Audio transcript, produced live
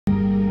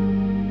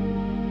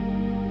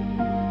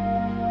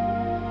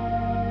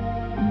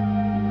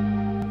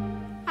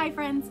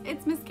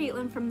it's Ms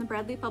Katelyn from the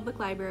Bradley Public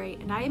Library,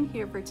 and I am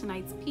here for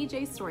tonight's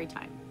PJ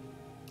Storytime.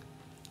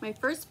 My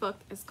first book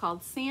is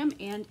called Sam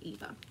and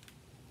Eva.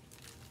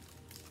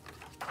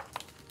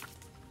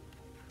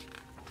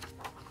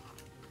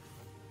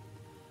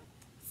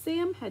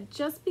 Sam had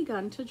just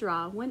begun to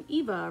draw when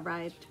Eva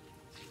arrived.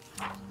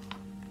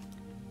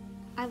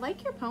 "I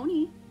like your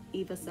pony,"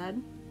 Eva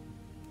said.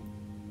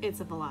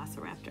 "It's a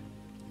velociraptor,"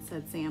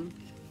 said Sam.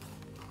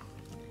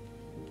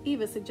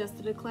 Eva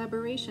suggested a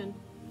collaboration.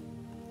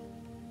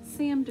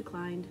 Sam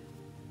declined.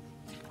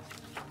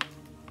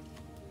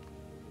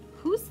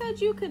 "Who said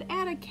you could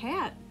add a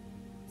cat?"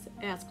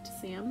 asked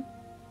Sam.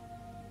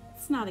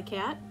 "It's not a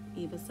cat,"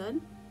 Eva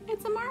said.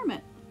 "It's a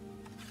marmot."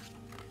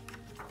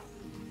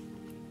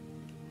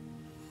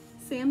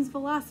 Sam's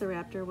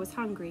velociraptor was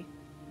hungry.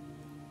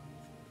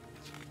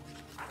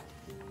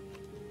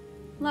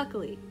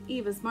 Luckily,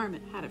 Eva's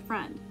marmot had a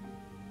friend.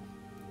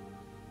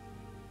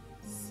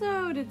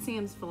 So did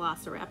Sam's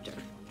velociraptor.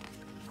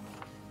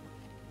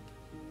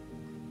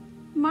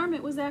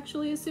 Marmot was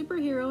actually a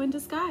superhero in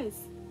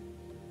disguise.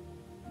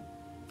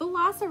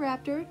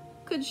 Velociraptor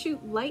could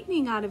shoot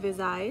lightning out of his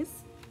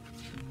eyes.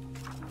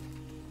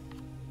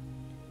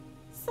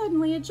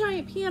 Suddenly, a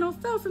giant piano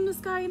fell from the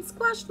sky and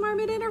squashed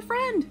Marmot and her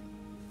friend.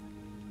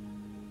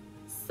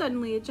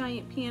 Suddenly, a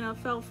giant piano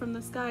fell from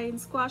the sky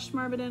and squashed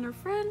Marmot and her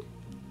friend.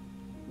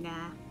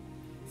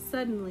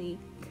 Suddenly,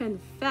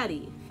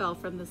 confetti fell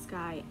from the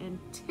sky and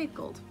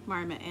tickled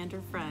Marmot and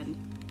her friend.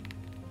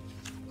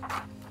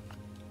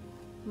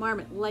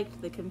 Marmot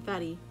liked the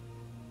confetti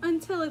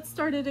until it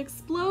started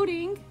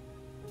exploding.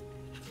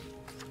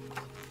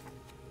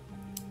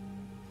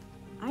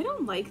 "I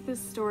don't like this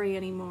story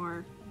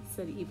anymore,"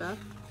 said Eva.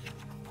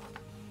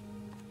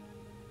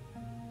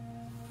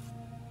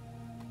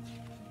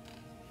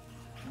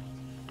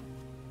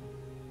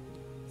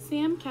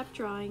 Sam kept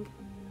drawing,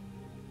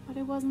 but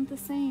it wasn't the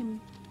same.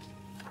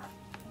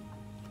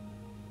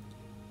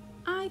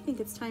 "I think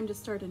it's time to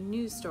start a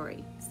new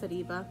story," said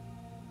Eva.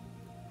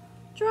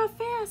 "Draw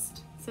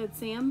fast," said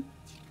Sam.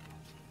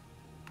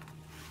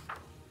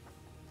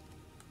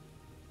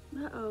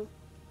 Uh-oh.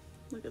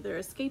 Look at, they're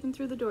escaping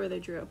through the door they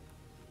drew.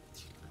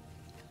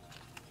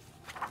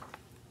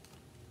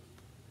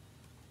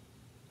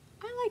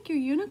 "I like your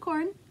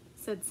unicorn,"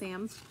 said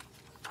Sam.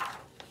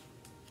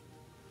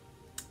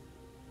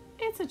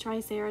 "It's a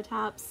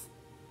triceratops,"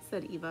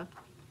 said Eva.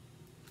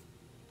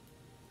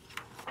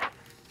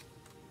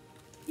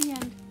 The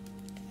end.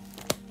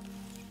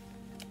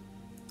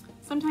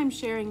 Sometimes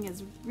sharing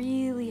is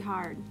really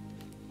hard,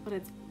 but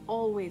it's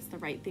always the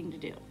right thing to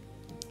do.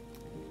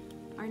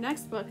 Our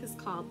next book is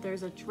called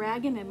There's a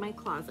Dragon in My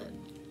Closet.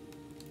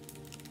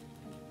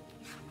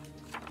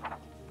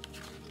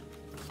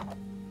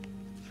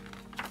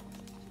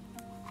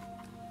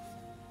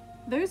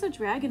 "There's a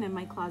dragon in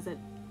my closet.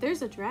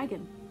 There's a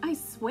dragon, I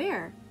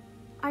swear.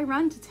 I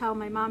run to tell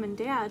my mom and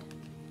dad.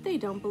 They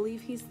don't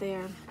believe he's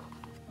there.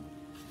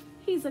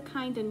 He's a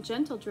kind and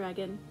gentle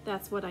dragon,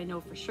 that's what I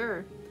know for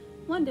sure.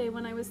 One day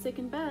when I was sick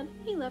in bed,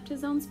 he left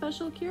his own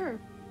special cure.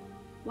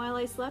 While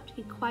I slept,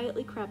 he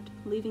quietly crept,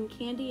 leaving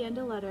candy and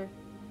a letter.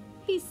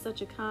 He's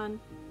such a con.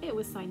 It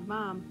was signed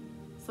Mom,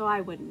 so I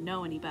wouldn't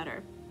know any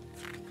better.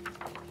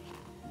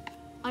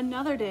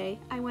 Another day,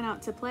 I went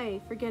out to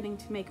play, forgetting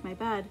to make my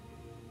bed.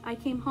 I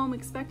came home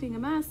expecting a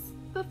mess,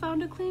 but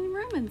found a clean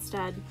room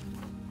instead.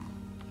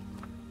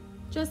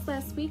 Just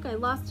last week, I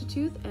lost a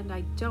tooth, and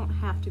I don't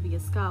have to be a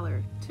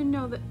scholar to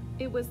know that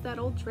it was that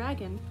old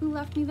dragon who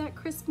left me that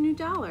crisp new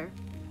 $1.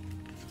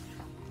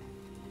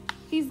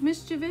 He's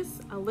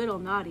mischievous, a little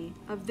naughty.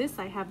 Of this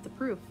I have the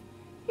proof.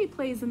 He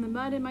plays in the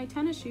mud in my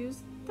tennis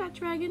shoes. That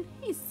dragon,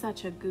 he's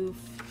such a goof.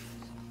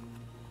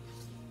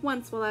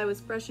 Once while I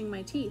was brushing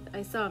my teeth,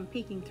 I saw him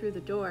peeking through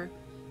the door.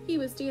 He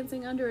was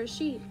dancing under a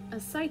sheet, a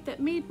sight that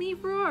made me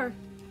roar.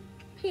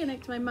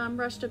 Panicked, my mom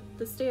rushed up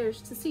the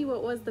stairs to see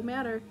what was the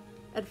matter.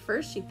 At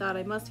first she thought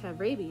I must have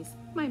rabies.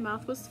 My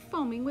mouth was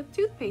foaming with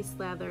toothpaste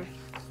lather.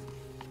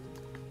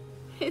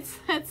 "It's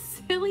that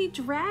silly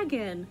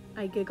dragon,"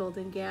 I giggled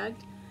and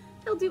gagged.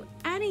 "He'll do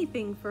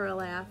anything for a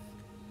laugh."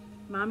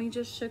 Mommy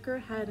just shook her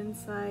head and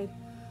sighed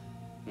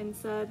and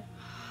said,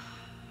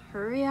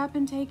 "Hurry up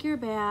and take your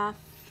bath."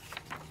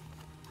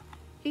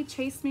 He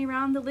chased me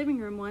around the living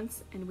room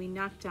once and we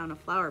knocked down a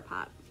flower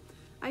pot.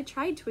 I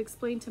tried to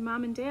explain to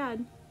Mom and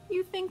Dad.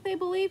 You think they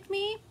believed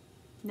me?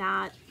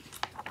 Not.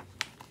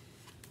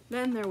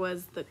 Then there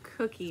was the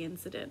cookie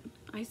incident.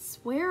 I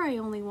swear I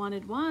only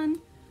wanted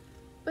one,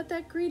 but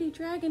that greedy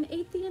dragon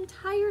ate the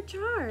entire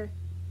jar.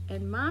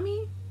 And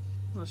Mommy,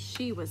 well,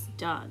 she was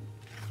done.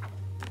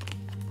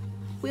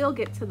 "We'll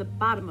get to the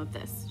bottom of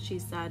this," she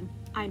said.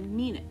 "I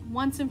mean it,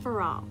 once and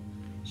for all."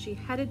 She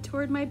headed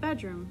toward my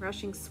bedroom,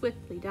 rushing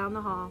swiftly down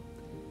the hall.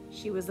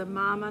 She was a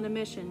mom on a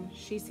mission.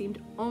 She seemed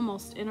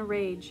almost in a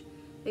rage.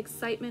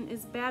 Excitement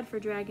is bad for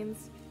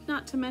dragons,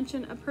 not to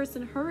mention a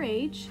person her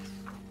age.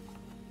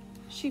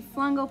 She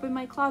flung open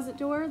my closet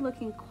door,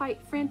 looking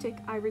quite frantic,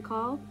 I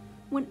recall,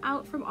 when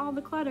out from all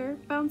the clutter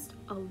bounced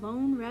a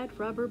lone red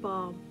rubber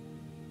ball.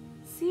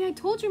 "See, I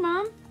told you,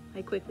 Mom,"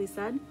 I quickly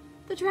said.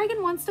 The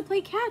dragon wants to play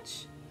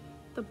catch.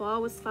 The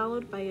ball was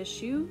followed by a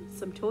shoe,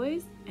 some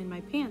toys, and my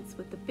pants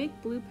with the big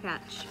blue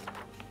patch.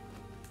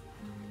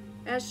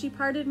 As she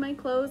parted my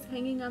clothes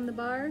hanging on the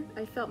bar,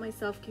 I felt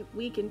myself get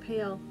weak and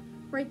pale.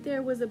 Right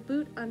there was a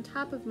boot on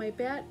top of my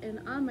bat,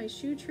 and on my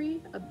shoe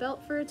tree, a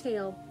belt for a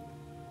tail.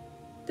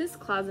 This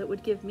closet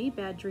would give me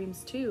bad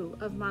dreams too,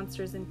 of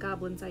monsters and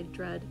goblins I'd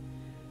dread.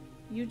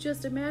 You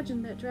just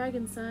imagine that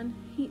dragon, son.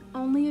 He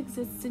only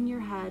exists in your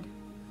head.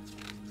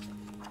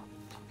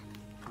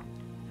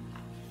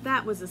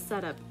 That was a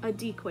setup, a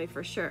decoy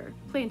for sure,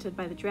 planted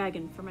by the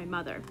dragon for my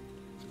mother.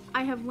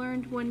 I have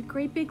learned one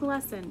great big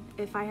lesson,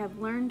 if I have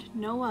learned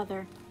no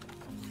other.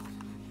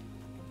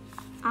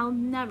 I'll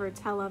never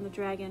tell on the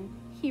dragon.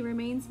 He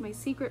remains my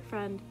secret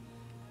friend.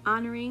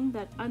 Honoring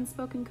that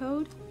unspoken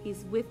code,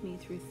 he's with me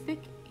through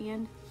thick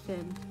and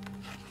thin.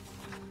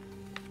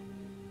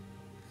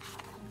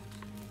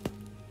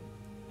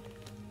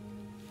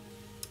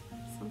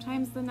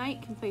 Sometimes the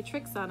night can play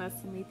tricks on us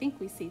and we think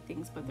we see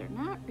things, but they're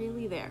not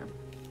really there.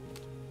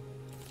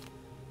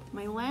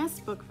 My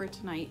last book for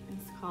tonight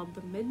is called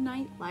The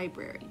Midnight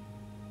Library.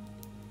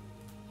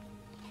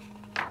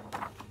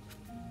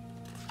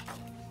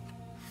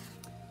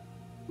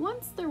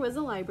 Once there was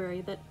a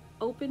library that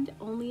opened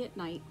only at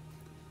night.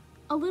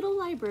 A little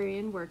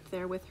librarian worked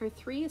there with her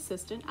 3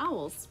 assistant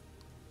owls.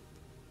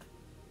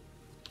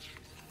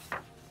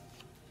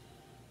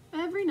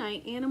 Every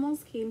night,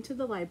 animals came to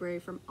the library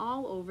from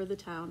all over the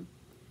town,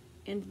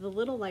 and the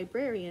little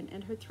librarian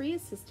and her 3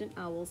 assistant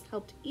owls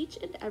helped each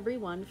and every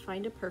one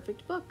find a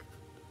perfect book.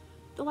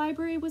 The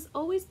library was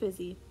always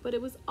busy, but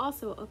it was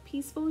also a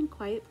peaceful and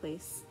quiet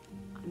place,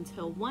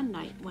 until one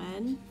night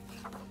when...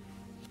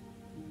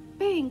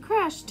 Bang,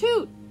 crash,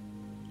 toot!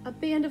 A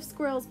band of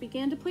squirrels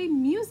began to play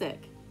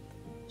music.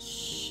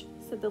 Shh,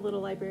 said the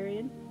little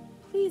librarian.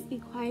 Please be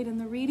quiet in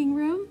the reading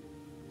room.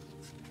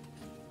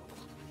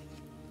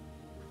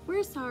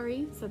 We're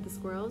sorry, said the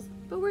squirrels,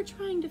 but we're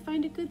trying to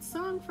find a good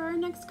song for our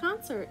next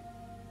concert.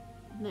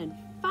 Then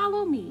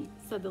follow me,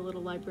 said the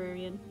little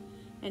librarian,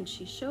 and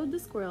she showed the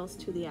squirrels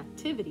to the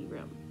activity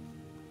room.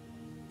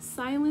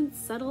 Silence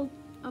settled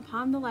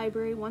upon the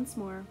library once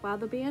more while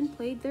the band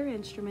played their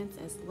instruments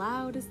as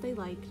loud as they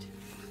liked.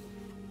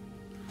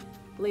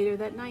 Later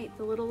that night,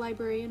 the little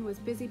librarian was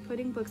busy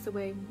putting books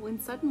away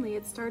when suddenly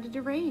it started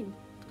to rain.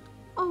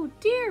 Oh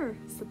dear,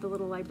 said the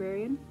little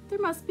librarian, there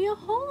must be a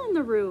hole in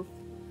the roof.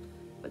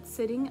 But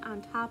sitting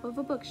on top of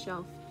a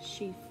bookshelf,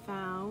 she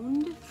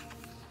found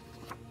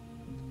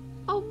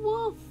a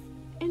wolf,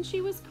 and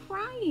she was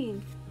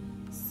crying.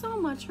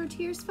 So much her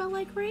tears fell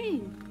like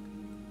rain.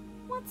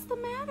 What's the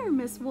matter,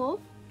 Miss Wolf?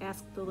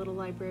 Asked the little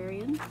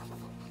librarian.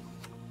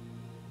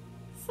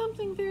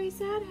 Something very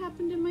sad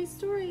happened in my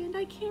story, and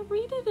I can't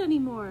read it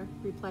anymore,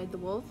 replied the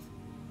wolf.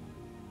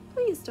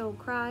 Please don't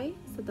cry,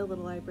 said the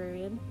little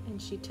librarian,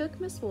 and she took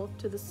Miss Wolf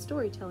to the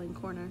storytelling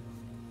corner.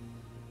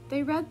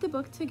 They read the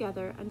book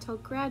together until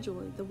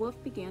gradually the wolf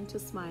began to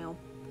smile.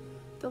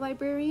 The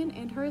librarian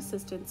and her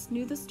assistants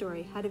knew the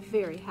story had a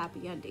very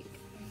happy ending.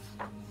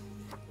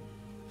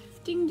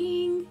 Ding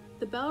ding!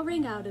 The bell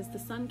rang out as the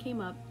sun came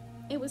up.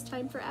 It was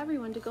time for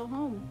everyone to go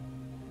home.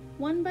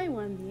 One by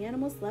one, the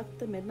animals left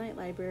the midnight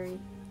library,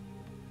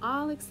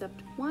 all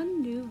except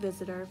one new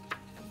visitor.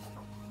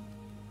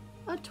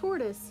 A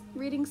tortoise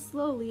reading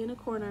slowly in a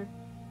corner,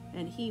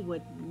 and he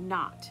would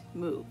not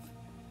move.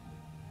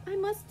 I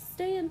must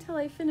stay until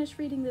I finish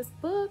reading this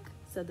book,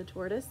 said the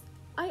tortoise.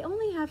 I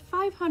only have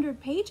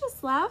 500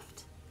 pages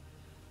left.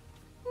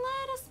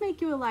 Let us make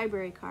you a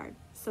library card,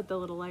 said the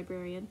little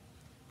librarian.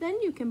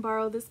 Then you can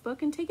borrow this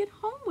book and take it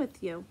home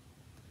with you.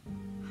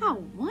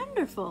 How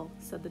wonderful,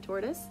 said the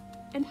tortoise,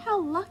 and how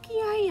lucky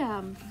I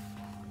am.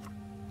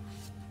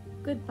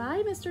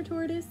 Goodbye, Mr.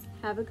 Tortoise.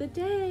 Have a good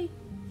day.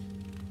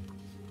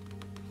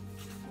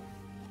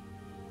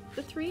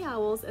 The 3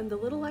 owls and the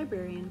little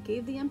librarian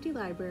gave the empty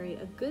library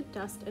a good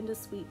dust and a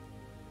sweep.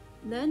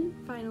 Then,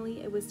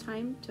 finally, it was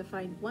time to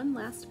find one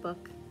last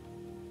book.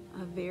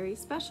 A very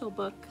special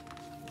book.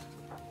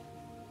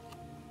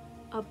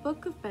 A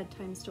book of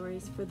bedtime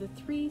stories for the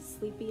 3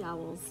 sleepy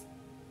owls.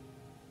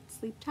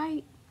 Sleep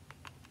tight.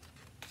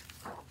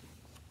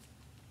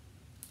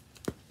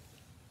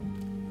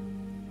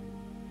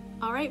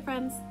 All right,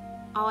 friends.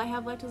 All I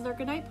have left is our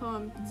goodnight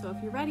poem, so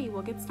if you're ready,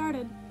 we'll get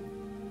started.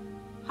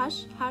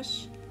 Hush,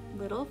 hush,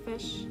 little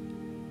fish,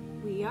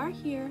 we are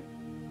here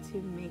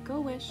to make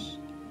a wish.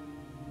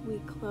 We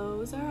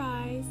close our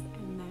eyes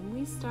and then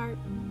we start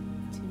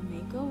to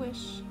make a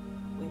wish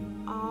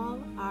with all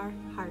our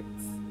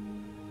hearts.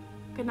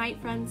 Good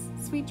night, friends.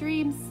 Sweet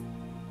dreams.